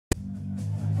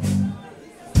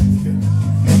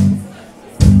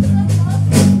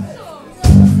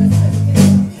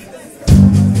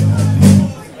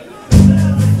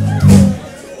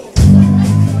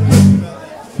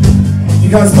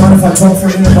talk for a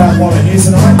minute about what we're here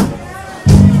tonight?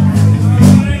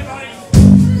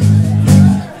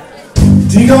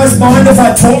 Do you guys mind if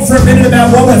I talk for a minute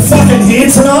about what we're fucking here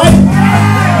tonight?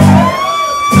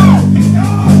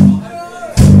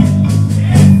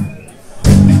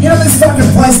 You know this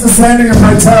fucking place, the Sando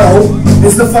Hotel,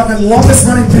 is the fucking longest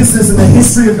running business in the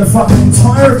history of the fucking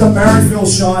entire of the Marrickville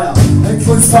Shire. It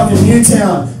includes fucking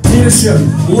Newtown, Petersham,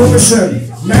 Lewisham,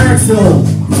 Marrickville,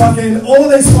 fucking all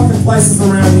of these fucking places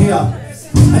around here.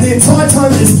 And the entire time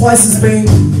that this place has been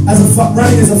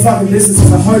running as a fucking business,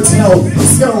 as a hotel,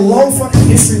 it's got a long fucking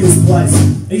history, this place.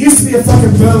 It used to be a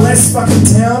fucking burlesque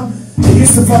fucking town. It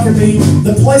used to fucking be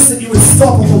the place that you would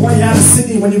stop on the way out of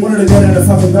Sydney when you wanted to go down to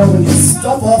fucking Melbourne. You'd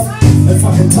stop off and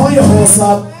fucking tie your horse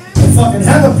up and fucking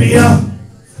have a beer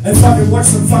and fucking watch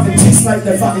some fucking chicks take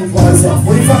their fucking clothes off.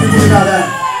 What do you fucking think about that?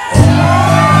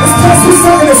 This place was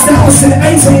fucking established in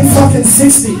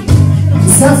 1860.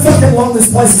 It's how fucking long this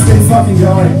place has been fucking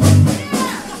going.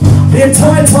 The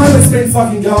entire time it's been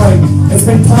fucking going, it's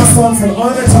been passed on from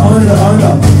owner to owner to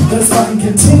owner. That has fucking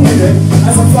continued it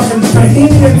as a fucking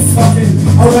bohemian fucking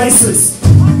oasis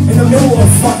in the middle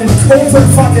of fucking corporate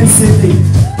fucking Sydney.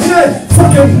 You know,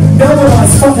 fucking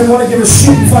Melbourneites fucking want to give a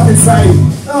shit and fucking say,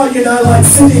 oh, you know, like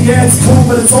Sydney, yeah, it's cool,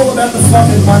 but it's all about the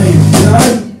fucking money, you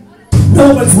know?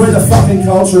 Melbourne's where the fucking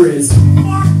culture is.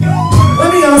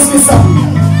 Let me ask you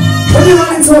something. When you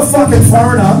run into a fucking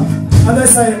foreigner, and they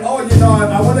say, oh, you know,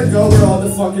 I want to go where all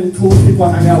the fucking cool people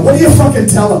hang out. What do you fucking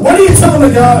tell them? What do you tell them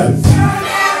to go?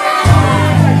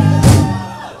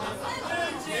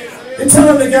 You tell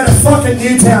them to go to fucking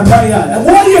Newtown, don't you? And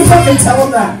why do you fucking tell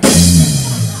them that?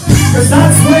 Because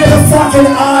that's where the fucking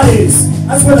art is.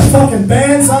 That's where the fucking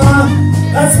bands are.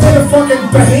 That's where the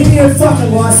fucking bohemian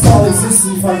fucking lifestyle exists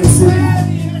in fucking Sydney.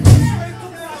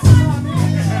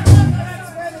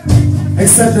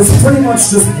 Except there's pretty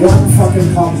much just one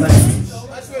fucking pub left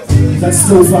that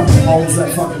still fucking holds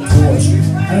that fucking torch,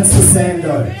 and it's the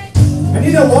Sando. And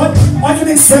you know what? I can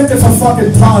accept if a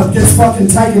fucking pub gets fucking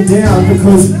taken down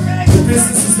because the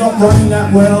business is not running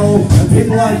that well, and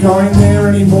people aren't going there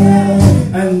anymore,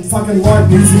 and fucking live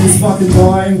music is fucking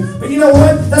dying. But you know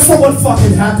what? That's not what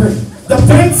fucking happened. The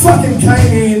bank fucking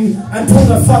came in and pulled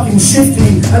a fucking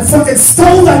shifty and fucking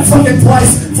stole that fucking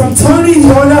place from Tony, the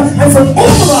owner, and from all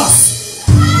of us.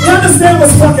 You understand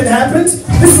what's fucking happened?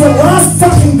 This is the last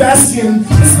fucking bastion.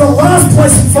 This is the last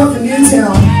place in fucking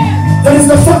Newtown that is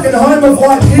the fucking home of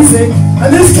live music.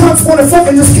 And these cunts want to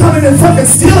fucking just come in and fucking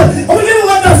steal it. Are we gonna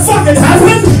let that fucking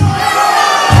happen?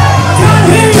 I can't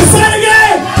hear you. Say it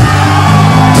again.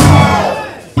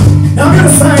 Now I'm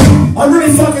gonna say, I'm really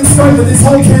fucking stoked that this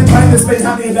whole campaign that's been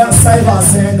happening about Save the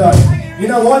Sando. You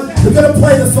know what? We've got to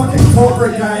play the fucking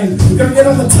corporate game. We've got to get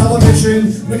on the television.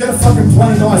 We've got to fucking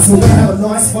play nice. We're going to have a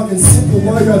nice fucking simple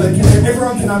logo that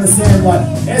everyone can understand, like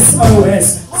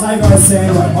SOS, Save the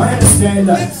Sando. I understand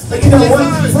that. But you know what?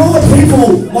 For all the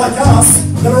people like us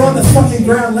that are on the fucking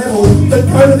ground level that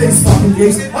go to these fucking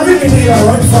gigs, I think we need our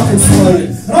own fucking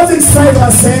slogan. And I think Save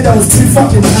the Sando is too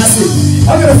fucking passive.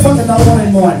 I've got a fucking another one in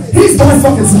mind. Here's my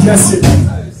fucking suggestion.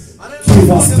 Give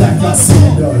us back our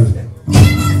Sando.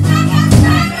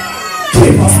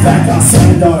 Give us back our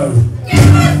Sando.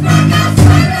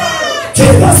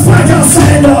 Give us back our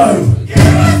Sando.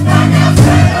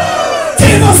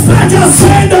 Give us back our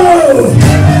Sando.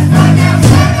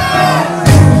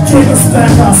 Give us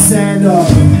back our Sando.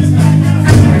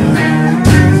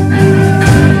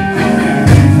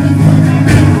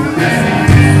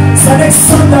 So next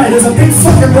Sunday there's a big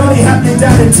fucking rally happening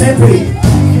down in Tempe.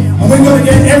 And we're going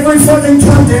to get every fucking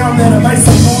cunt down there to make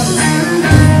some noise.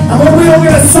 And what are we all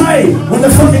going to say when the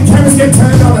fucking cameras get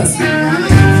turned on us?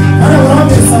 I know what I'm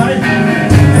going to say.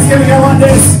 It's going to go like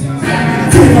this.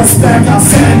 Give us back our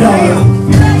Sando.